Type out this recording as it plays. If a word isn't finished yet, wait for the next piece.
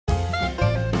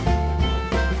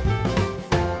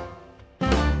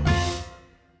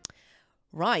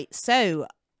Right, so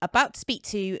about to speak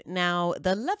to now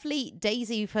the lovely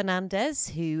Daisy Fernandez,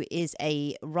 who is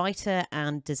a writer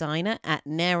and designer at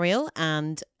Nerial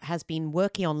and has been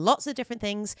working on lots of different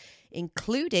things,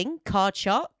 including Card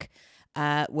Shark,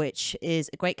 which is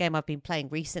a great game I've been playing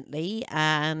recently,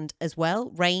 and as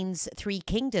well Reign's Three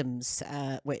Kingdoms,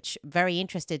 which very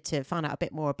interested to find out a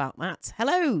bit more about that.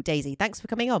 Hello, Daisy. Thanks for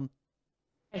coming on.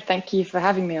 Thank you for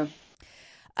having me on.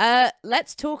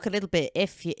 Let's talk a little bit,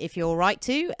 if you're all right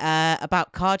to,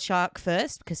 about Card Shark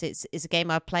first, because it's a game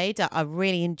I've played. I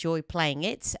really enjoy playing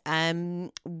it.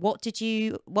 What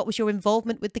was your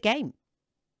involvement with the game?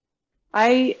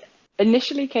 I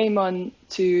initially came on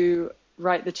to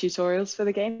write the tutorials for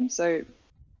the game, so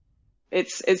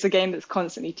it's a game that's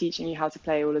constantly teaching you how to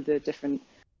play all of the different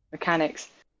mechanics.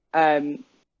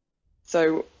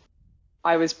 So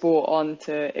I was brought on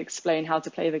to explain how to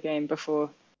play the game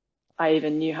before I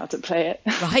even knew how to play it.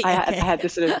 Right, I okay. had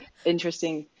this sort of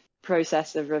interesting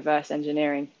process of reverse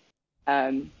engineering.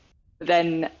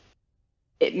 Then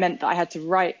it meant that I had to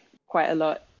write quite a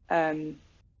lot. I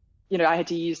had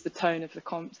to use the tone of the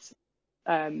comps,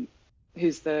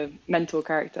 who's the mentor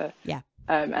character. Yeah.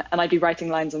 And I'd be writing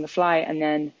lines on the fly, and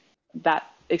then that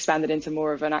expanded into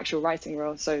more of an actual writing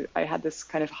role. So I had this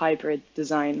kind of hybrid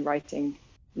design, writing,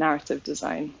 narrative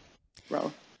design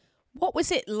role. What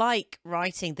was it like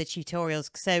writing the tutorials?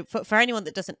 So for anyone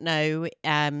that doesn't know,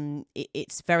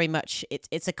 it's very much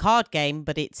it's a card game,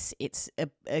 but it's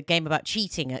a game about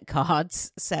cheating at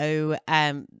cards. So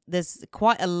there's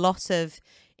quite a lot of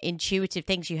intuitive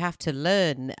things you have to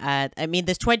learn. I mean,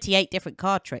 there's 28 different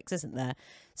card tricks, isn't there?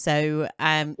 So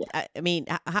Yeah. I mean,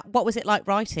 what was it like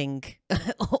writing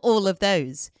all of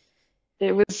those?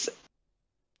 It was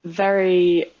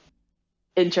very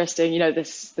interesting,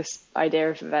 this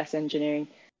idea of reverse engineering,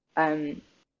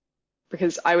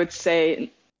 because I would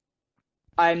say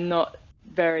I'm not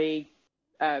very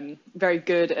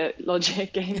good at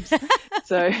logic games.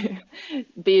 So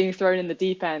being thrown in the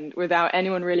deep end without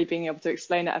anyone really being able to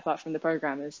explain it apart from the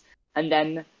programmers, and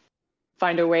then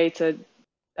find a way to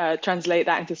translate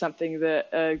that into something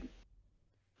that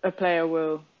a player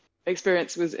will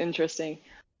experience was interesting.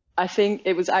 I think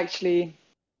it was actually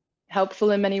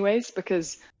helpful in many ways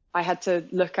because I had to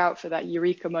look out for that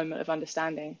eureka moment of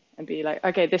understanding and be like,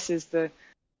 okay, this is the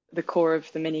core of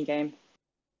the mini game.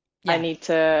 Yeah. I need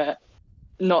to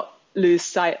not lose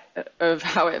sight of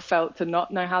how it felt to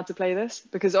not know how to play this,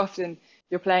 because often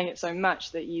you're playing it so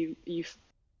much that you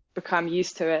become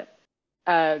used to it,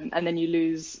 and then you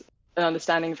lose an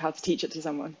understanding of how to teach it to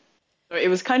someone. So it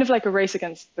was kind of like a race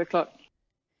against the clock.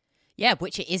 Yeah,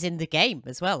 which it is in the game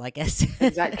as well, I guess.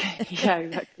 Exactly. Yeah,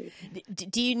 exactly.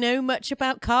 Do you know much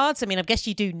about cards? I mean, I guess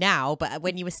you do now, but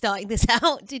when you were starting this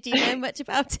out, did you know much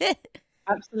about it?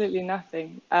 Absolutely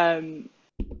nothing.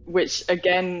 Which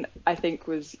again, I think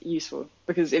was useful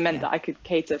because it meant that I could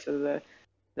cater for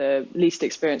the least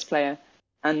experienced player.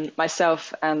 And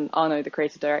myself and Arno, the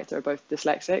creative director, are both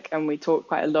dyslexic, and we talked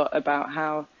quite a lot about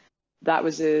how that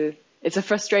was it's a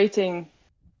frustrating,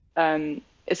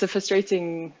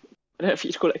 I don't know if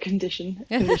you'd call it a condition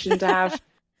to have,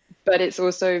 but it's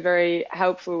also very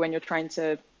helpful when you're trying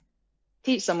to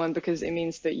teach someone because it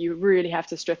means that you really have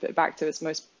to strip it back to its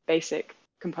most basic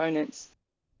components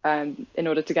in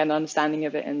order to get an understanding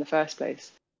of it in the first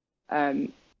place.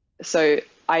 So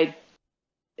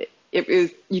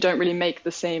you don't really make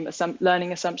the same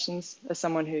learning assumptions as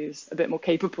someone who's a bit more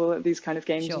capable at these kind of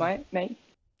games might make.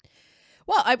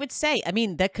 Well, I would say, I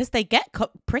mean, because they get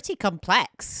pretty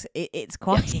complex. It's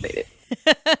quite... Yes,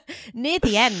 near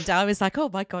the end, I was like, oh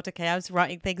my God, okay, I was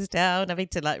writing things down, having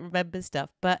to like remember stuff.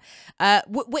 But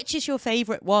which is your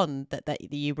favourite one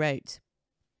that you wrote?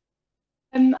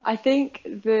 I think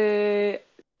so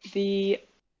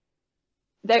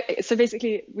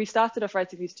basically we started off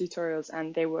writing these tutorials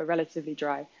and they were relatively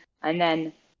dry. And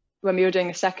then when we were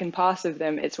doing a second pass of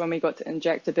them, it's when we got to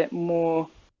inject a bit more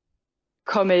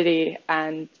comedy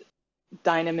and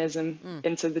dynamism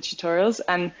into the tutorials.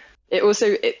 And it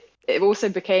also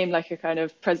became like a kind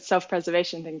of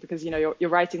self-preservation thing because you're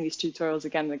writing these tutorials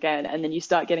again and again, and then you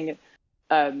start getting it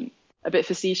a bit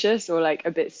facetious or like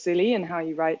a bit silly in how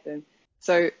you write them.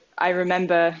 So I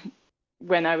remember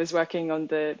when I was working on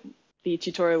the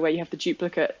tutorial where you have the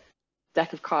duplicate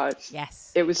deck of cards.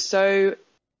 Yes. It was so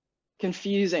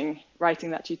confusing writing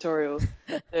that tutorial.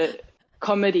 The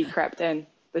comedy crept in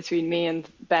between me and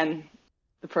Ben,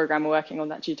 the programmer working on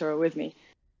that tutorial with me.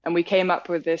 And we came up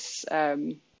with this,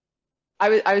 I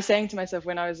was saying to myself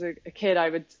when I was a kid,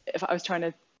 if I was trying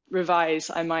to revise,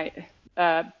 I might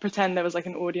pretend there was like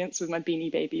an audience with my Beanie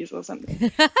Babies or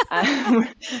something.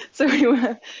 So we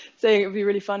were saying it would be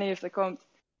really funny if the comp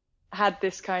had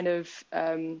this kind of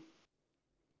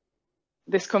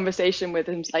this conversation with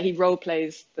him, like he role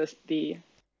plays the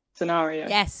scenario.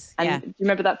 Yes. And Yeah. do you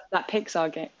remember that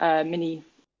Pixar game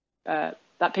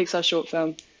that Pixar short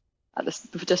film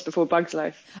just before Bug's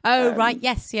Life? Oh, right.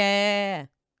 Yes. Yeah.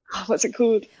 What's it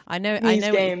called? I know. I News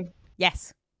know. Game.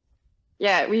 Yes.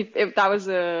 Yeah, that was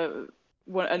an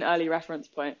early reference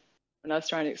point when I was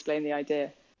trying to explain the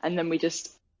idea, and then we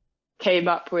just came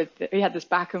up with we had this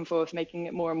back and forth, making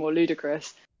it more and more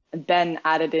ludicrous, and then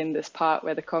added in this part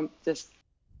where the comp just,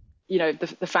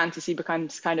 the fantasy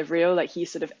becomes kind of real. Like he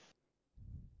sort of,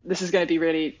 this is going to be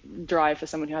really dry for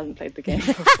someone who hasn't played the game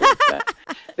before, but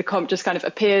the comp just kind of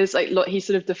appears, like he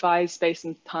sort of defies space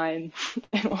and time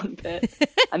in one bit,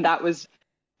 and that was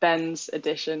Ben's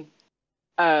addition.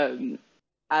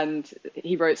 And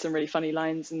he wrote some really funny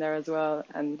lines in there as well,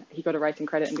 and he got a writing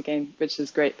credit in the game, which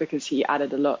is great because he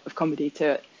added a lot of comedy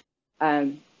to it.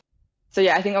 So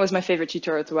yeah, I think that was my favorite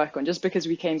tutorial to work on, just because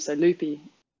we became so loopy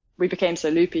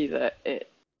that it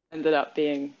ended up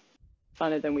being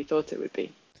funner than we thought it would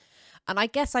be. And I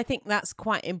think that's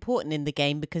quite important in the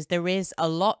game, because there is a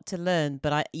lot to learn,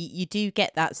 but you do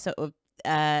get that sort of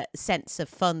sense of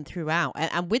fun throughout,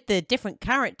 and with the different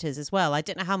characters as well. I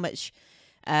don't know how much,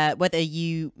 whether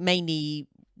you mainly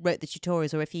wrote the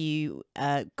tutorials or if you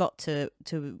got to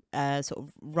sort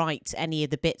of write any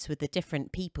of the bits with the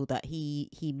different people that he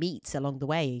meets along the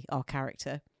way, our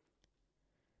character.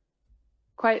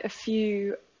 Quite a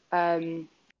few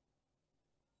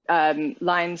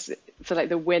lines for like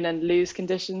the win and lose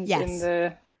conditions.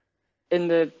 Yes. in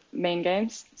the main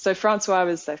games. So Francois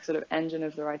was the sort of engine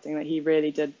of the writing. That he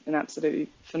really did an absolutely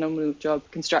phenomenal job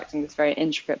constructing this very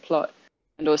intricate plot,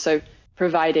 and also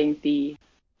providing the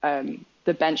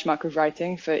benchmark of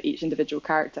writing for each individual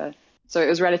character. So it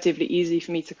was relatively easy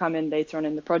for me to come in later on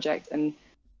in the project and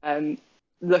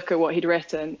look at what he'd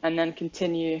written and then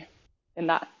continue in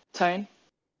that tone.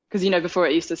 Because before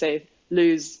it used to say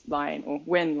lose line or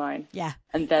win line. Yeah.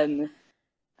 And then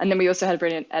we also had a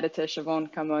brilliant editor,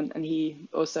 Siobhan, come on, and he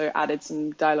also added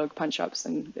some dialogue punch-ups,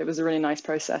 and it was a really nice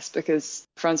process because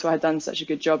Francois had done such a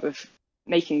good job of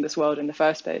making this world in the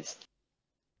first place.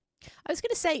 I was going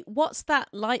to say, what's that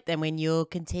like then when you're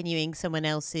continuing someone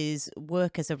else's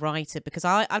work as a writer? Because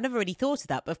I've never really thought of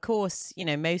that. But of course,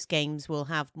 most games will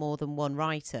have more than one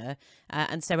writer.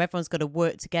 And so everyone's got to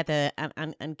work together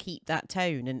and keep that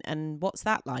tone. And what's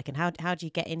that like? And how do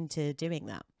you get into doing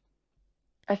that?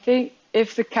 I think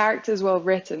if the character's well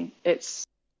written, it's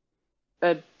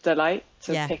a delight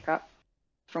to pick up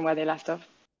from where they left off.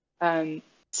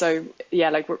 So yeah,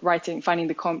 like finding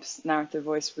the comp's narrative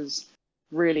voice was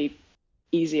really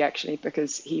easy actually,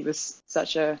 because he was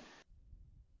such a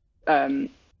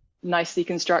nicely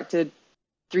constructed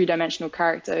three-dimensional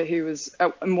character who was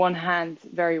on one hand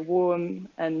very warm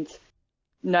and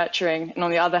nurturing, and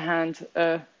on the other hand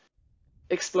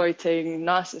exploiting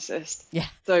narcissist. Yeah.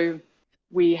 So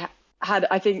we had,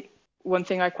 I think one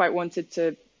thing I quite wanted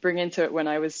to bring into it when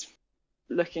I was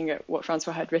looking at what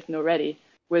Francois had written already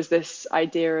was this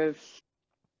idea of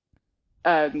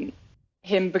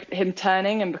him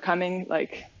turning and becoming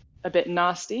like a bit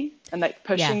nasty and like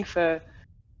pushing for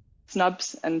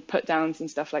snubs and put downs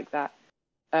and stuff like that.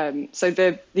 So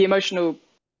the emotional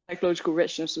psychological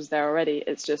richness was there already.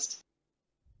 It's just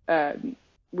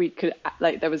we could,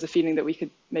 like, there was a feeling that we could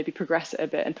maybe progress it a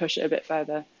bit and push it a bit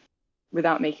further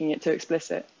without making it too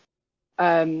explicit.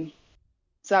 So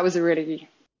that was a really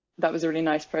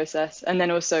nice process. And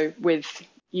then also with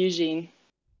Eugene,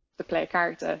 the player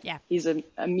character, he's a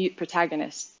mute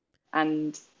protagonist,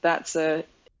 and that's a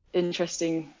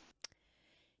interesting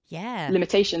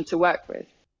limitation to work with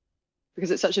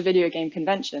because it's such a video game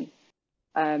convention.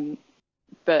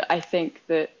 But I think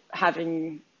that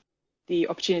having the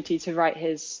opportunity to write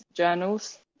his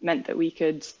journals meant that we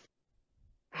could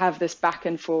have this back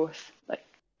and forth, like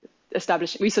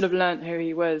establishing. We sort of learned who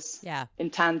he was in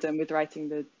tandem with writing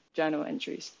the journal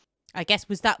entries. I guess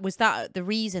was that the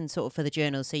reason sort of for the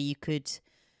journal, so you could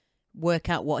work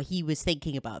out what he was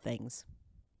thinking about things?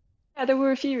 Yeah, there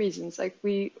were a few reasons. Like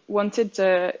we wanted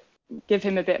to give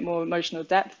him a bit more emotional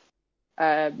depth,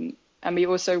 and we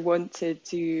also wanted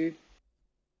to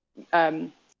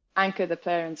anchor the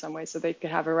player in some way so they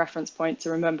could have a reference point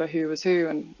to remember who was who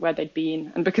and where they'd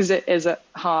been. And because it is at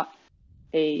heart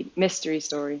a mystery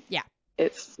story,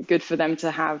 it's good for them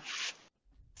to have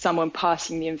someone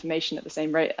passing the information at the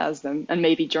same rate as them, and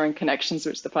maybe drawing connections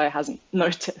which the player hasn't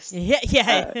noticed.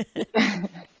 And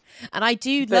I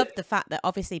do love the fact that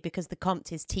obviously because the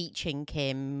Comte is teaching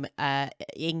him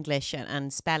English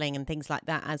and spelling and things like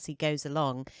that as he goes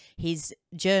along, his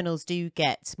journals do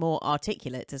get more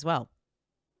articulate as well.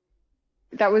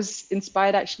 that was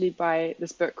inspired actually by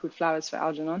this book called Flowers for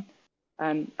Algernon.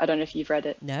 I don't know if you've read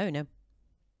it. No.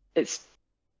 It's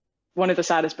one of the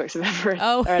saddest books I've ever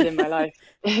Oh. read in my life.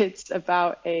 It's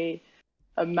about a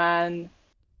man.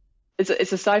 It's a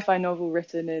sci-fi novel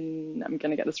written in, I'm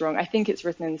going to get this wrong, I think it's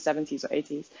written in the 70s or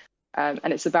 80s.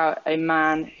 And it's about a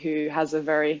man who has a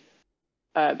very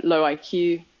low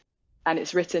IQ, and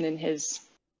it's written in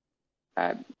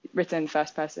written in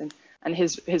first person, and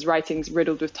his writing's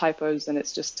riddled with typos, and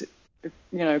it's just,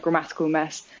 grammatical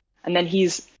mess. And then he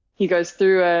goes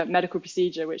through a medical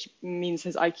procedure, which means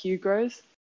his IQ grows.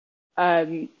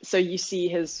 So you see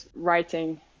his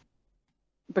writing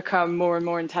become more and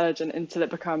more intelligent until it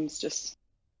becomes just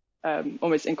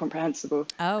almost incomprehensible.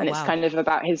 Oh, and it's wow. kind of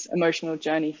about his emotional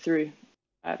journey through,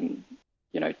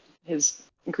 his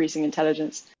increasing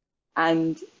intelligence.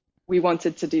 And we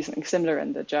wanted to do something similar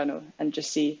in the journal and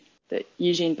just see that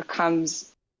Eugene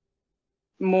becomes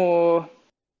more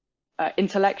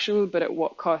intellectual, but at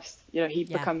what cost? He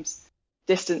becomes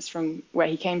distanced from where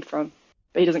he came from,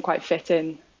 but he doesn't quite fit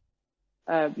in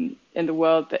the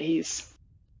world that he's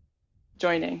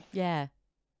joining. Yeah.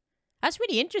 That's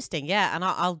really interesting. Yeah. And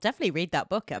I'll definitely read that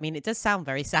book. I mean, it does sound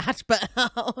very sad, but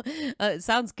it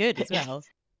sounds good as well.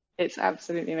 It's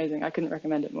absolutely amazing. I couldn't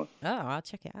recommend it more. Oh, I'll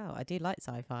check it out. I do like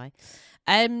sci-fi.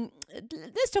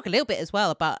 Let's talk a little bit as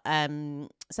well about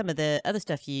some of the other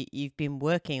stuff you've been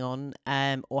working on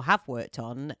or have worked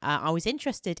on. I was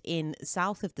interested in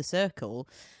South of the Circle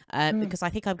because I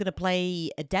think I'm going to play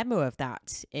a demo of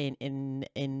that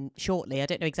in shortly. I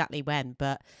don't know exactly when,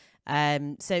 but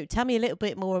so tell me a little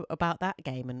bit more about that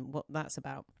game and what that's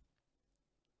about.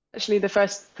 Actually, the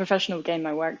first professional game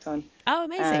I worked on. Oh,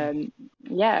 amazing.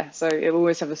 So it will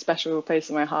always have a special place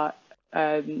in my heart.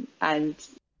 And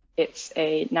it's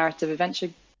a narrative adventure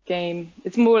game.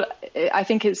 It's more, I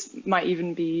think might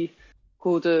even be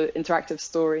called an interactive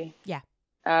story. Yeah.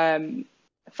 For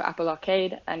Apple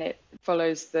Arcade, and it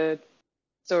follows the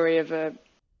story of a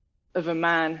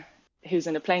man who's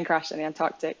in a plane crash in the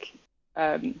Antarctic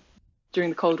during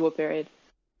the Cold War period,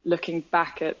 looking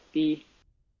back at the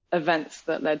events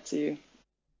that led to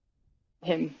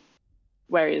him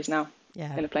where he is now,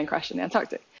 in a plane crash in the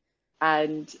Antarctic.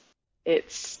 And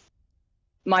it's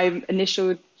my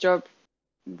initial job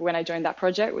when I joined that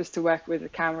project was to work with the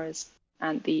cameras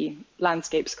and the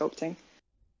landscape sculpting.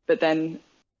 But then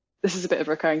this is a bit of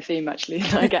a recurring theme, actually.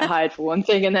 I get hired for one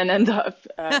thing and then end up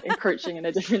encroaching in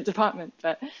a different department.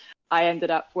 But I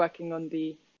ended up working on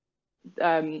the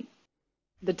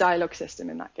dialogue system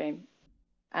in that game.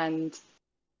 And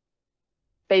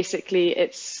basically,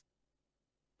 it's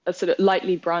a sort of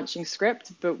lightly branching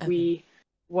script, but we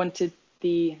wanted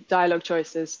the dialogue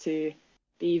choices to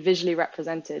be visually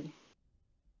represented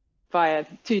via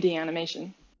 2D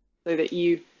animation, so that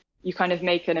you kind of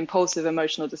make an impulsive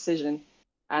emotional decision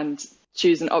and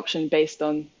choose an option based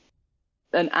on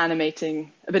a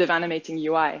bit of animating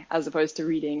UI, as opposed to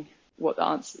reading what the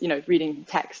answer, reading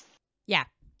text. Yeah.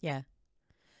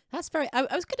 That's very. I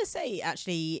was going to say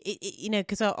actually,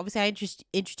 because obviously I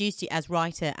introduced you as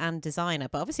writer and designer,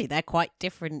 but obviously they're quite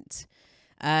different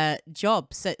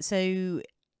jobs. So,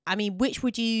 I mean, which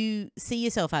would you see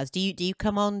yourself as? Do you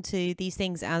come on to these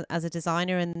things as a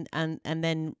designer and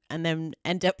then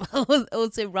end up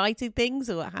also writing things,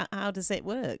 or how does it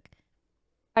work?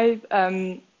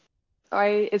 It's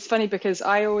funny because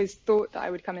I always thought that I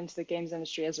would come into the games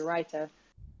industry as a writer,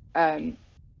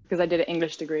 because I did an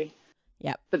English degree.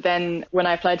 Yeah. But then when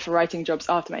I applied for writing jobs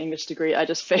after my English degree, I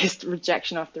just faced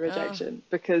rejection after rejection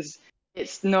because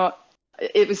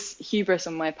it was hubris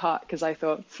on my part, because I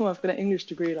thought, I've got an English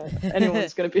degree, like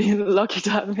anyone's going to be lucky to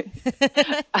have me.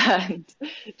 And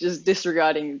just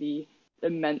disregarding the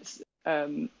immense,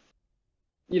 amount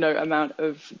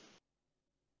of,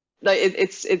 like,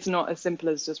 it's not as simple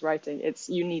as just writing.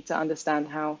 You need to understand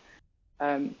how,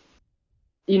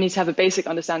 you need to have a basic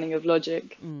understanding of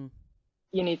logic.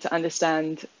 You need to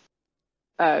understand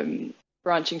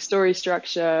branching story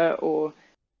structure, or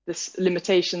the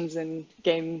limitations in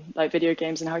video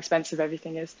games, and how expensive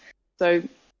everything is. So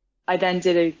I then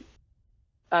did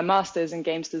a master's in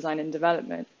games design and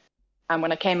development. And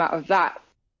when I came out of that,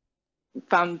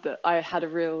 found that I had a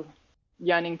real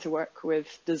yearning to work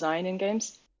with design in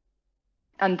games.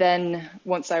 And then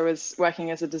once I was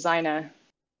working as a designer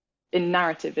in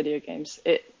narrative video games,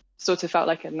 it sort of felt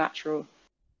like a natural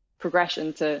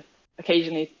progression to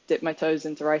occasionally dip my toes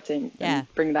into writing and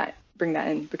bring that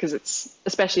in, because it's,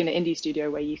 especially in an indie studio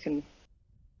where you can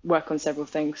work on several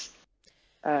things,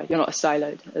 you're not as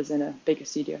siloed as in a bigger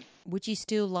studio. Would you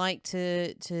still like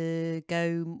to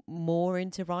go more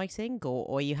into writing,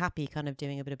 or are you happy kind of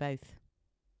doing a bit of both?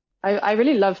 I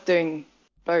really love doing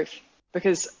both,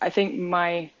 because I think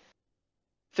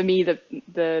for me,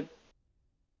 the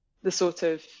sort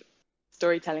of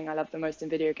storytelling I love the most in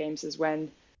video games is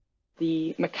when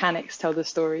the mechanics tell the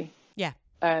story. Yeah.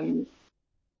 And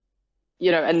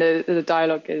the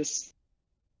dialogue is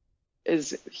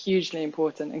hugely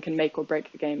important and can make or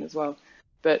break the game as well.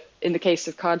 But in the case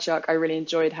of Card Shark, I really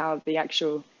enjoyed how the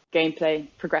actual gameplay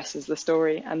progresses the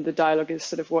story, and the dialogue is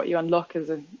sort of what you unlock as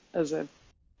a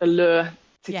lure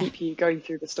to keep you going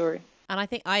through the story. And I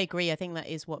think I agree. I think that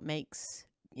is what makes,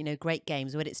 great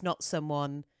games, when it's not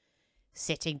someone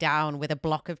sitting down with a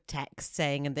block of text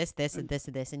saying, and this, and this,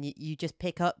 and this, and you just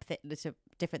pick up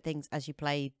different things as you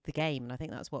play the game. And I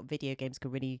think that's what video games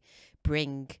can really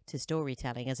bring to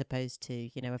storytelling, as opposed to,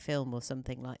 a film or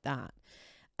something like that.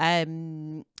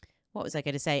 What was I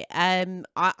going to say? I'm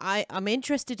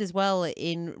interested as well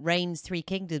in Reign's Three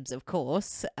Kingdoms, of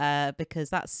course, because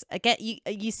that's, again, you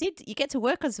get to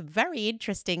work on some very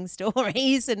interesting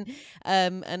stories and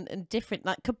different,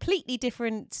 like completely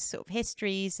different sort of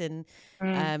histories and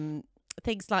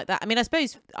things like that. I mean, I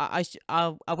suppose I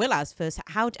will ask first,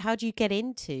 how do you get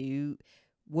into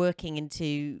working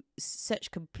into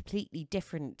such completely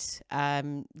different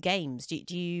games?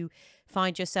 Do you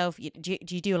find yourself, do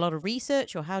you do a lot of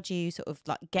research, or how do you sort of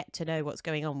like get to know what's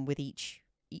going on with each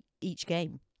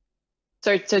game?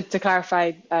 So to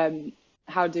clarify,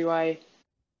 how do I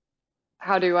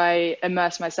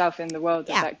immerse myself in the world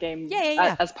of that game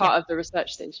as part of the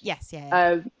research stage? Yes,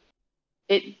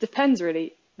 it depends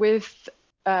really. With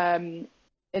in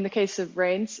the case of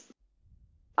Reigns,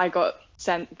 I got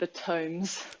sent the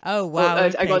tomes. Oh wow!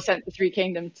 Okay. I got sent the Three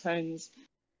Kingdom tomes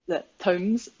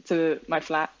to my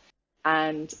flat.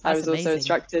 And that's I was amazing. Also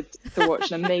instructed to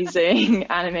watch an amazing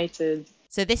animated.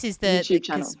 So this is the YouTube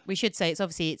channel. We should say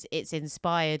it's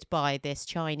inspired by this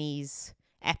Chinese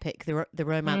epic, the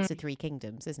Romance of Three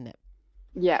Kingdoms, isn't it?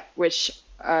 Yeah, which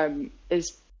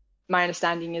is my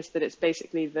understanding is that it's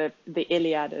basically the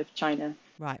Iliad of China.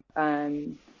 Right.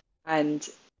 And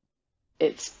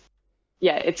it's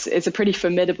a pretty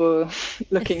formidable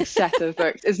looking set of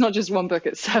books. It's not just one book;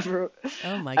 it's several.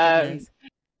 Oh my goodness.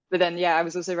 But then, I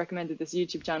was also recommended this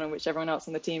YouTube channel, which everyone else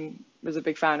on the team was a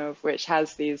big fan of, which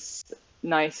has these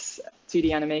nice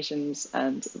 2D animations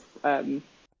and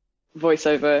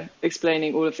voiceover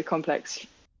explaining all of the complex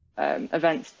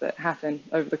events that happen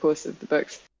over the course of the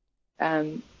books.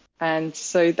 And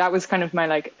so that was kind of my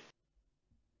like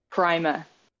primer.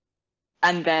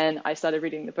 And then I started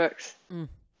reading the books,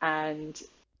 and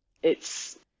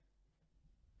it's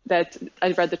that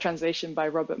I read the translation by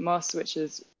Robert Moss, which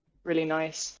is really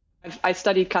nice. I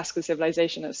studied classical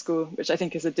civilization at school, which I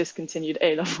think is a discontinued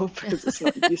A level because it's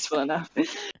not useful enough.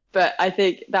 But I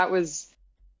think that was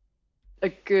a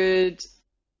good.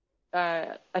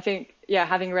 I think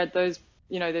having read those,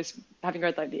 having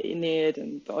read like the Aeneid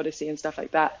and the Odyssey and stuff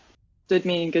like that, stood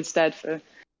me in good stead for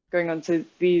going on to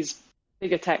these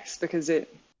bigger texts, because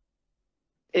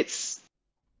it's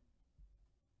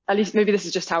at least, maybe this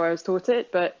is just how I was taught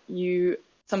it, but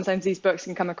sometimes these books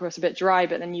can come across a bit dry,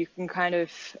 but then you can kind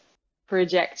of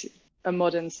project a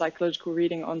modern psychological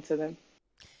reading onto them,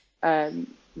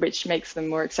 which makes them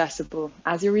more accessible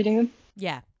as you're reading them.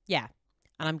 Yeah.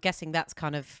 And I'm guessing that's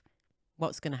kind of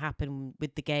what's going to happen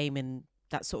with the game, and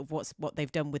that's sort of what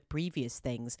they've done with previous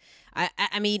things.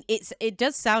 I mean, it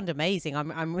does sound amazing.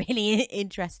 I'm really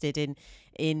interested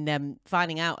in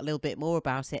finding out a little bit more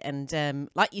about it. And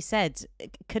like you said,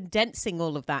 condensing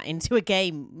all of that into a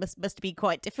game must be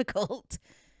quite difficult.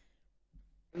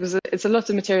 It's a lot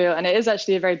of material, and it is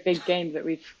actually a very big game that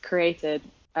we've created.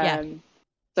 So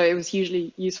it was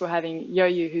hugely useful having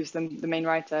Yo-Yu, who's the main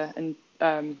writer and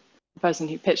the person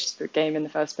who pitched the game in the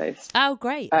first place. Oh,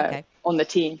 great. Okay. On the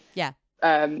team. Yeah.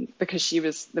 Because she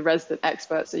was the resident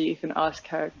expert, so you can ask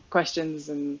her questions,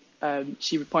 and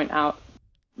she would point out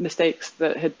mistakes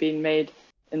that had been made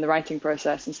in the writing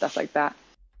process and stuff like that.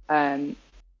 And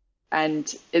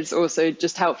it's also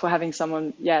just helpful having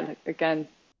someone, again,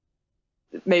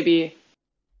 maybe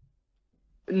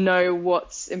know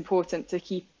what's important to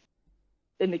keep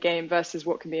in the game versus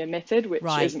what can be omitted, which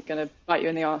isn't going to bite you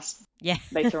in the arse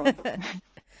later on.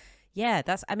 Yeah,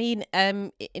 I mean,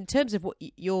 in terms of what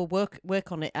your work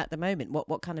on it at the moment,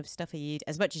 what kind of stuff are you,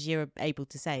 as much as you're able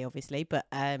to say, obviously, but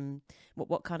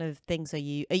what kind of things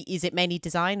is it mainly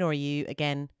design, or are you,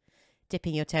 again,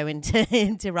 dipping your toe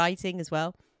into writing as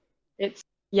well? It's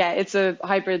a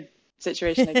hybrid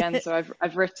situation again. So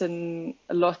I've written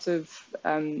a lot of,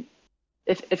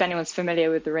 if anyone's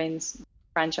familiar with the Reigns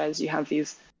franchise, you have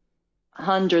these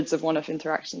hundreds of one-off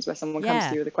interactions where someone comes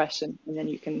to you with a question, and then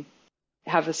you can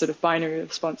have a sort of binary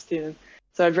response to them.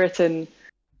 So I've written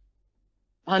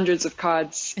hundreds of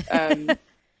cards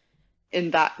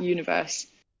in that universe.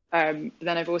 Then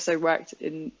I've also worked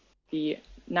in the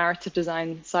narrative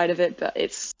design side of it, but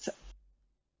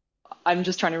I'm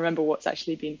just trying to remember what's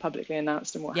actually been publicly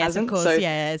announced and what Yes, of hasn't. course. So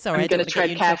Yeah, sorry, I'm I don't going want to to get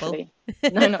you tread in carefully.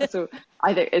 trouble. No, not at all.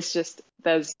 I think it's just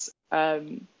there's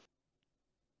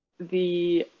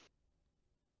the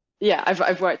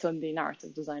I've worked on the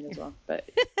narrative design as well, but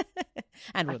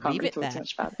And I we'll can't leave really it talk there. too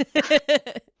much about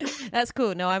it. That's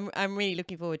cool. No, I'm really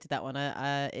looking forward to that one.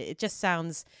 It just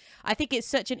sounds. I think it's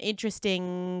such an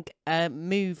interesting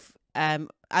move.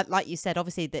 Like you said,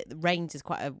 obviously the Reigns is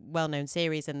quite a well-known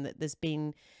series, and that there's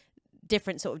been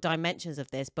different sort of dimensions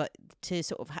of this, but to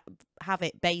sort of have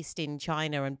it based in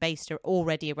China and based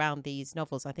already around these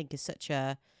novels, I think is such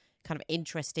a kind of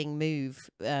interesting move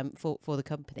for the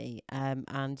company.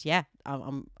 And yeah,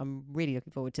 I'm really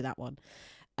looking forward to that one.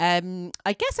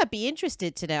 I guess I'd be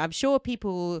interested to know. I'm sure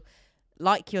people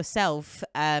like yourself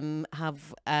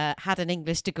have had an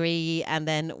English degree and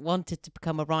then wanted to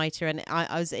become a writer. And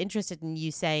I was interested in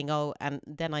you saying, "Oh, and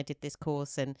then I did this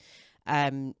course, and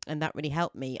that really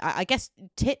helped me." I guess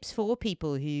tips for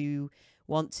people who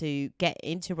want to get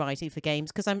into writing for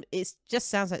games, because it just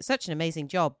sounds like such an amazing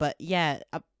job, but yeah,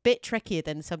 a bit trickier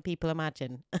than some people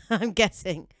imagine. I'm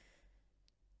guessing.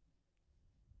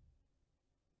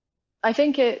 I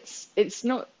think it's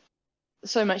not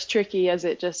so much tricky as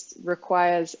it just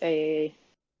requires a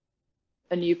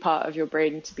new part of your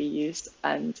brain to be used,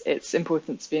 and it's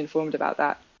important to be informed about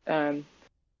that.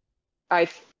 I,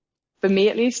 for me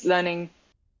at least, learning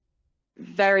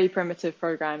very primitive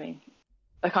programming,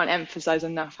 I can't emphasize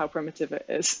enough how primitive it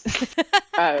is,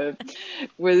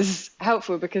 was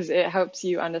helpful because it helps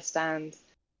you understand.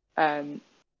 It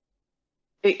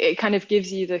kind of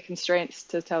gives you the constraints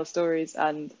to tell stories,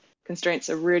 and constraints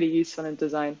are really useful in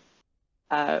design,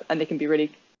 and they can be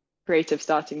really creative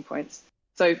starting points.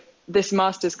 So this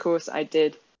master's course I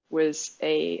did was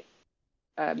a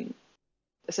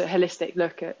sort of holistic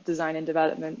look at design and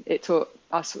development. It taught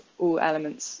us all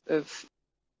elements of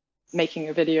making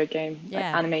a video game, like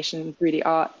animation, 3D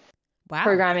art,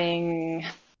 programming,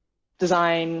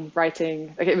 design,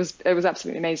 writing. Like it was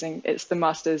absolutely amazing. It's the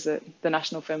master's at the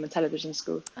National Film and Television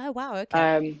School. Oh wow,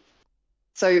 okay.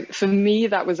 So for me,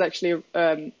 that was actually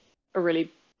a really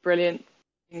brilliant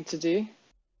thing to do,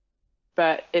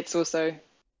 but it's also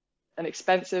an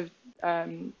expensive.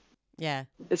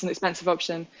 It's an expensive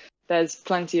option. There's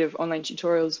plenty of online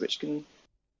tutorials which can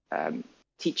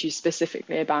teach you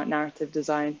specifically about narrative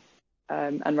design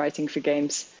and writing for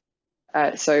games.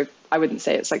 So I wouldn't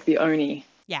say it's like the only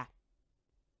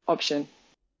option,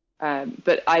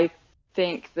 but I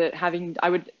think that I think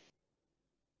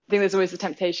there's always the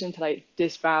temptation to like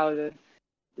disavow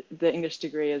the English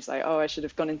degree as like, oh, I should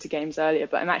have gone into games earlier.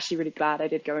 But I'm actually really glad I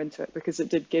did go into it, because it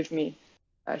did give me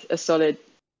a solid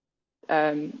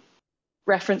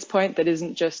reference point that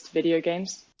isn't just video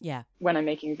games. When I'm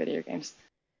making video games,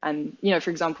 and for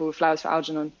example, Flowers for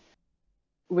Algernon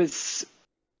was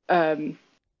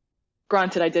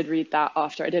granted I did read that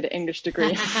after I did an English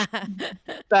degree,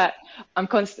 but I'm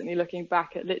constantly looking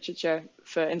back at literature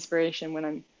for inspiration when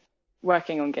I'm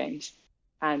working on games.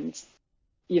 And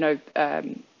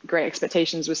Great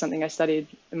Expectations was something I studied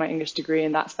in my English degree,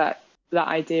 and that's that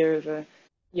idea of a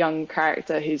young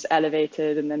character who's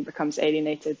elevated and then becomes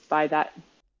alienated by that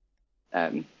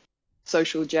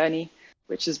social journey,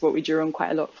 which is what we drew on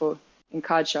quite a lot for in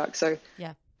Card Shark. So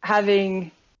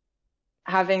having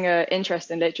an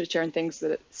interest in literature and things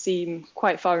that seem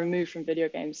quite far removed from video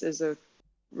games is a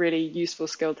really useful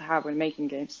skill to have when making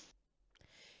games.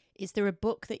 Is there a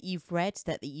book that you've read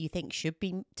that you think should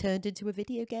be turned into a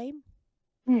video game?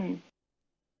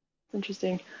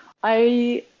 Interesting.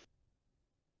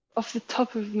 Off the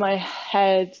top of my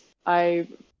head, I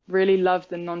really love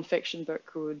the non-fiction book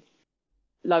called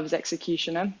Love's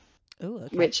Executioner,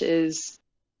 which is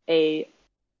a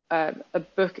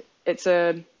book. It's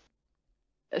a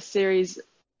series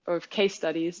of case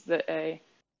studies that a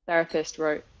therapist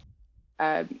wrote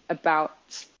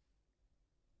about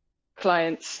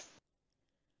clients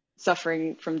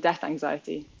suffering from death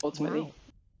anxiety, ultimately. Wow.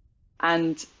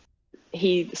 And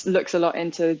he looks a lot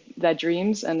into their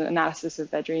dreams and analysis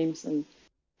of their dreams, and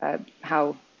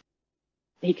how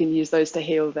he can use those to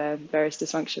heal their various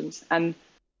dysfunctions. And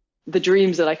the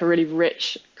dreams are like a really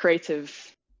rich,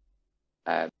 creative,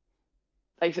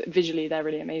 like visually they're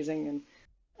really amazing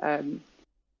and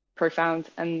profound.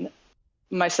 And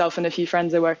myself and a few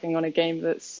friends are working on a game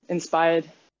that's inspired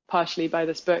partially by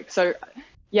this book. So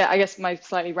yeah, I guess my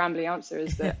slightly rambly answer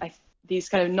is that these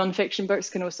kind of non-fiction books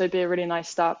can also be a really nice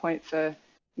start point for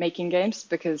making games,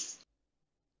 because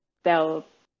they'll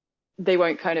they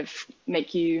won't kind of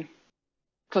make you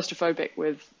claustrophobic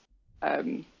with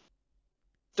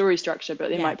story structure, but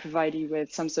they might provide you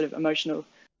with some sort of emotional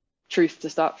truth to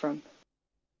start from.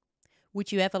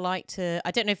 Would you ever like to,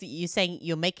 I don't know if you're saying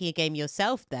you're making a game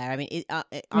yourself there. I mean, I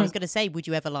was going to say, would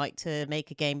you ever like to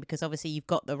make a game? Because obviously you've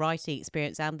got the writing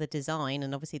experience and the design,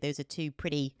 and obviously those are two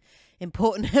pretty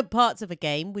important parts of a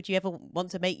game. Would you ever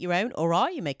want to make your own, or are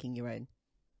you making your own?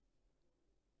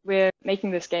 We're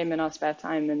making this game in our spare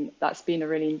time, and that's been a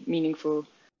really meaningful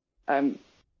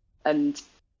and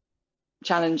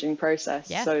challenging process.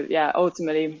 Yeah. So yeah,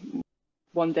 ultimately,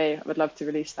 one day I would love to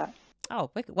release that. Oh,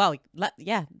 well,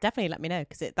 definitely let me know,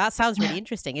 because that sounds really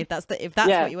interesting. If that's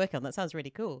what you're working on, that sounds really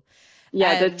cool.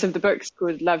 Yeah, the book's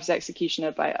called Love's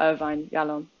Executioner by Irvine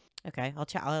Yalom. Okay, I'll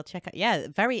check out. Yeah,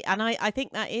 and I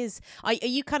think that is. Are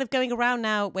you kind of going around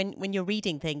now when you're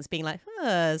reading things, being like,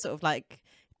 sort of like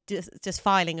just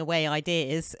filing away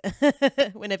ideas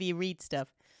whenever you read stuff?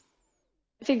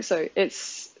 I think so.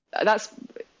 That's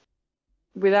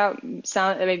without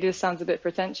sound. I mean, this sounds a bit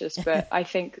pretentious, but I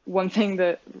think one thing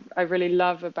that I really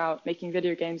love about making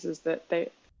video games is that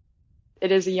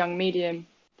it is a young medium.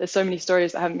 There's so many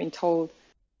stories that haven't been told,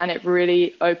 and it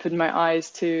really opened my eyes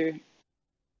to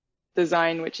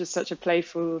design, which is such a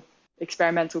playful,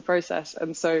 experimental process.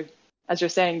 And so, as you're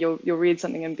saying, you'll read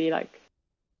something and be like,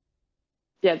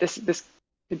 yeah, this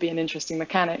could be an interesting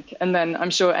mechanic. And then I'm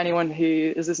sure anyone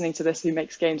who is listening to this who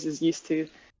makes games is used to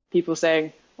people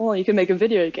saying, oh, you can make a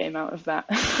video game out of that,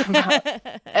 about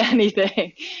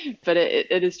anything. But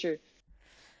it is true.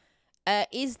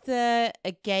 Is there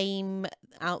a game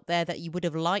out there that you would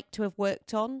have liked to have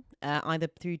worked on, either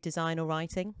through design or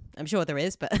writing? I'm sure there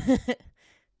is, but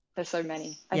there's so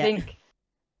many. I think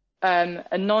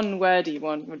a non-wordy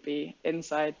one would be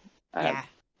Inside, the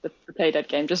Playdead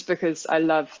game, just because I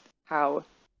love how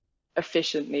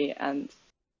efficiently and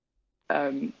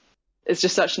it's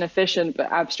just such an efficient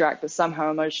but abstract but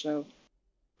somehow emotional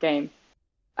game.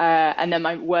 And then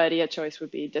my wordier choice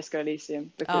would be Disco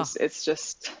Elysium, because it's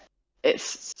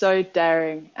so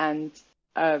daring and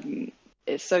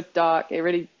it's so dark. It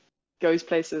really goes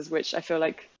places which I feel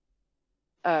like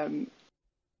I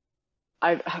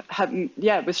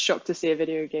was shocked to see a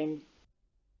video game.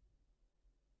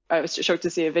 I was shocked to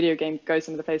see a video game go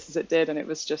some of the places it did, and it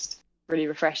was just really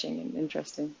refreshing and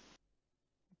interesting.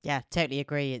 Yeah, totally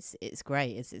agree. It's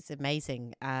great. It's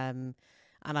amazing. And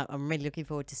I'm really looking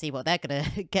forward to see what they're gonna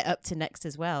get up to next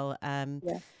as well. I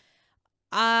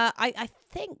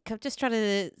think I'm just trying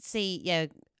to see.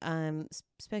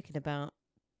 Spoken about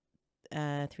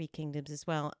Three Kingdoms as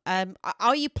well.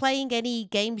 Are you playing any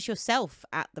games yourself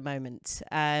at the moment?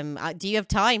 Do you have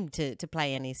time to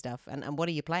play any stuff? And what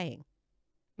are you playing?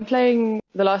 I'm playing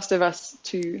The Last of Us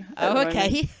 2. Oh,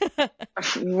 okay.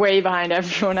 Way behind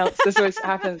everyone else. This always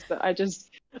happens, but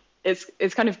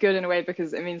it's kind of good in a way,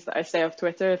 because it means that I stay off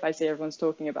Twitter if I see everyone's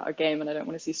talking about a game and I don't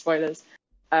want to see spoilers.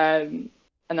 And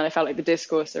then I felt like the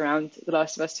discourse around The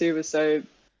Last of Us 2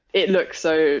 it looked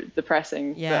so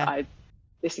depressing that I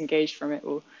disengaged from it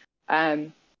all.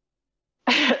 And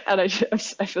I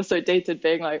feel so dated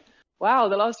being like, wow,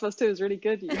 The Last of Us 2 is really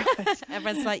good, you guys.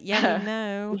 Everyone's like, yeah, we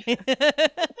know.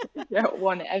 Yeah, it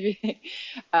won everything.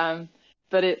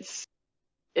 But it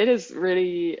is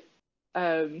really,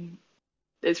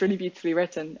 it's really beautifully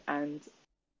written, and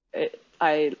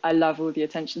I love all the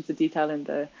attention to detail in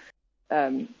the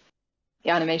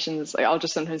animations. Like, I'll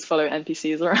just sometimes follow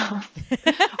NPCs around.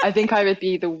 I think I would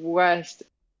be the worst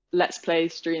Let's Play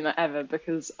streamer ever,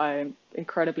 because I'm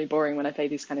incredibly boring when I play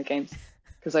these kind of games,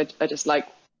 because I just like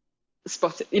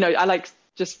spot it. I like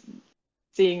just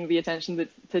seeing the attention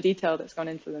to detail that's gone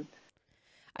into them.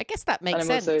 I guess that makes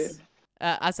sense.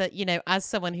 Also, as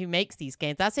someone who makes these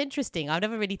games, that's interesting. I've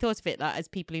never really thought of it like as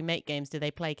people who make games, do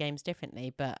they play games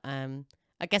differently? But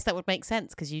I guess that would make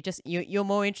sense, because you're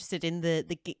more interested in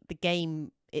the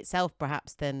game itself,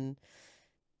 perhaps, than,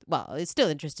 well, it's still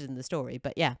interested in the story,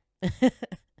 but yeah.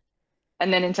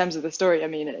 And then in terms of the story, I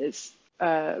mean, it's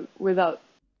without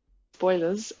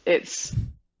spoilers,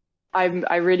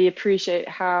 I really appreciate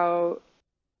how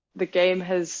the game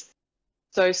has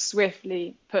so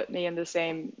swiftly put me in the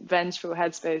same vengeful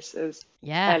headspace as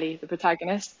Ellie, the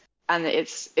protagonist, and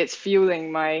it's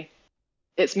fueling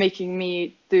it's making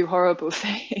me do horrible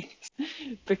things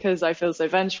because I feel so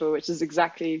vengeful, which is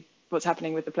exactly what's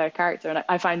happening with the player character. And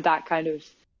I find that kind of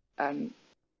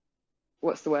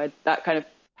what's the word? That kind of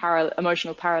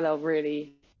emotional parallel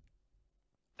really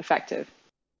effective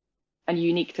and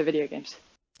unique to video games.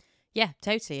 Yeah,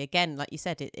 totally. Again, like you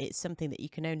said, it's something that you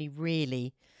can only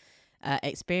really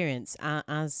experience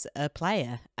as a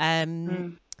player.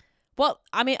 What Well,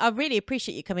 I mean, I really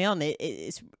appreciate you coming on.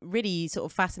 It's really sort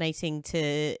of fascinating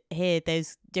to hear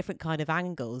those different kind of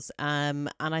angles. And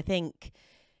I think,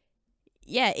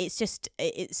 yeah,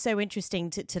 it's so interesting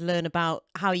to learn about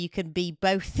how you can be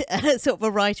both sort of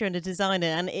a writer and a designer.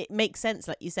 And it makes sense,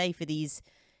 like you say, for these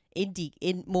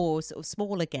in more sort of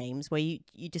smaller games where you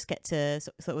just get to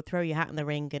sort of throw your hat in the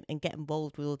ring and get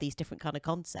involved with all these different kind of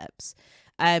concepts.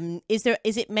 Is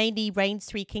it mainly Reigns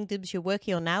Three Kingdoms you're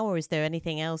working on now, or is there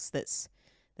anything else that's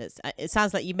it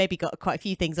sounds like you maybe got quite a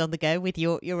few things on the go with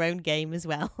your own game as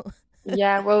well.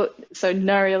 Yeah, well, so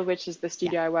Nerial, which is the Yeah.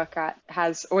 studio I work at,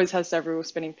 always has several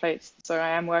spinning plates. So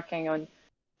I am working on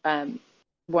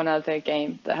one other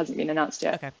game that hasn't been announced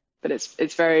yet. Okay. But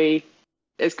it's great.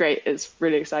 It's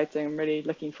really exciting. I'm really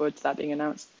looking forward to that being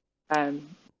announced.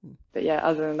 But yeah,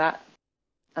 other than that,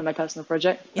 and my personal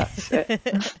project, that's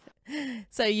it.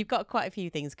 So you've got quite a few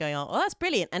things going on. Well, that's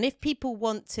brilliant. And if people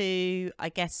want to, I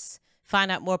guess,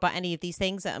 find out more about any of these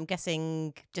things, I'm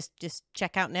guessing just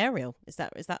check out Nerial. Is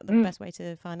that the best way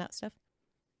to find out stuff?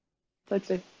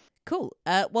 Totally. Cool.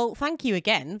 Well, thank you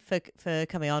again for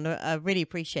coming on. I really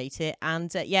appreciate it.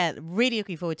 And yeah, really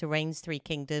looking forward to Reigns Three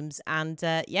Kingdoms. And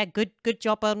yeah, good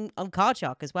job on Card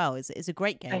Shark as well. It's a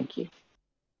great game. Thank you.